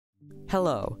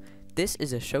Hello, this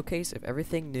is a showcase of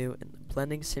everything new in the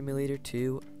Blending Simulator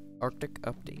 2 Arctic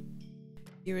Update.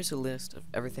 Here is a list of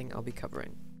everything I'll be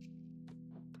covering.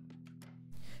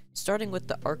 Starting with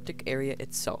the Arctic area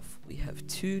itself, we have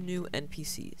 2 new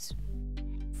NPCs.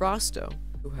 Frosto,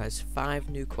 who has 5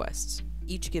 new quests,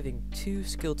 each giving 2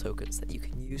 skill tokens that you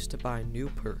can use to buy new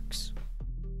perks.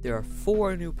 There are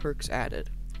 4 new perks added,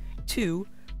 2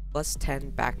 plus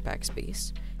 10 backpack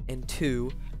space, and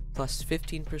 2 plus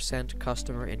 15%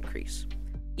 customer increase.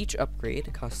 Each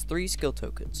upgrade costs 3 skill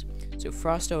tokens, so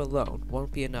Frosto alone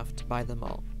won't be enough to buy them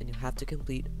all, and you'll have to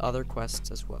complete other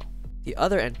quests as well. The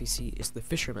other NPC is the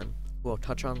Fisherman, who I'll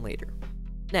touch on later.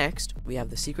 Next, we have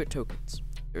the secret tokens.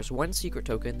 There's one secret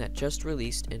token that just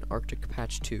released in Arctic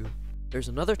Patch 2. There's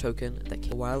another token that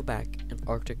came a while back in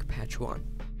Arctic Patch 1.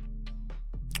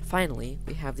 Finally,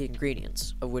 we have the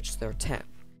ingredients, of which there are 10.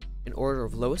 In order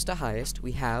of lowest to highest,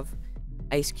 we have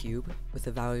Ice Cube with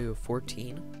a value of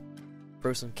 14,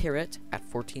 Frozen Carrot at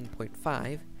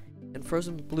 14.5, and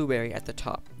Frozen Blueberry at the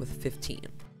top with 15.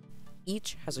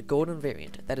 Each has a golden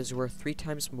variant that is worth 3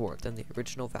 times more than the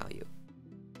original value.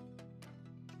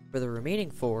 For the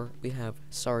remaining 4, we have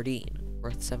Sardine,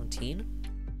 worth 17,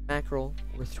 Mackerel,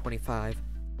 worth 25,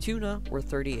 Tuna, worth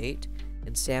 38,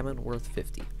 and Salmon, worth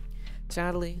 50.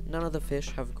 Sadly, none of the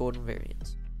fish have golden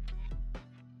variants.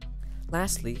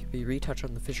 Lastly, we retouch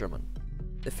on the Fisherman.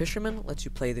 The Fisherman lets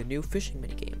you play the new fishing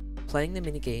minigame. Playing the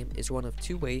minigame is one of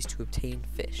 2 ways to obtain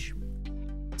fish.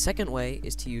 The second way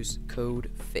is to use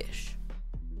code FISH.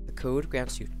 The code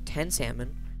grants you 10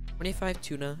 salmon, 25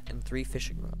 tuna, and 3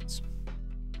 fishing rods.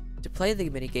 To play the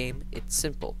minigame, it's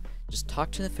simple. Just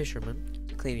talk to the Fisherman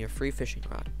to claim your free fishing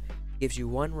rod. It gives you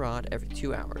 1 rod every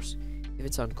 2 hours. If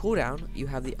it's on cooldown, you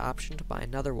have the option to buy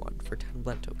another one for 10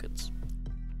 blend tokens.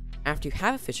 After you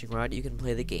have a fishing rod, you can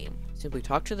play the game. Simply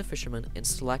talk to the Fisherman and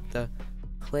select the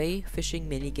Play Fishing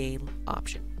Minigame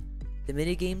option. The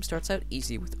minigame starts out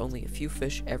easy with only a few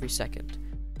fish every second,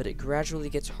 but it gradually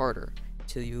gets harder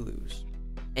until you lose.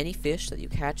 Any fish that you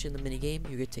catch in the minigame,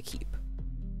 you get to keep.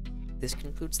 This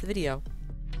concludes the video.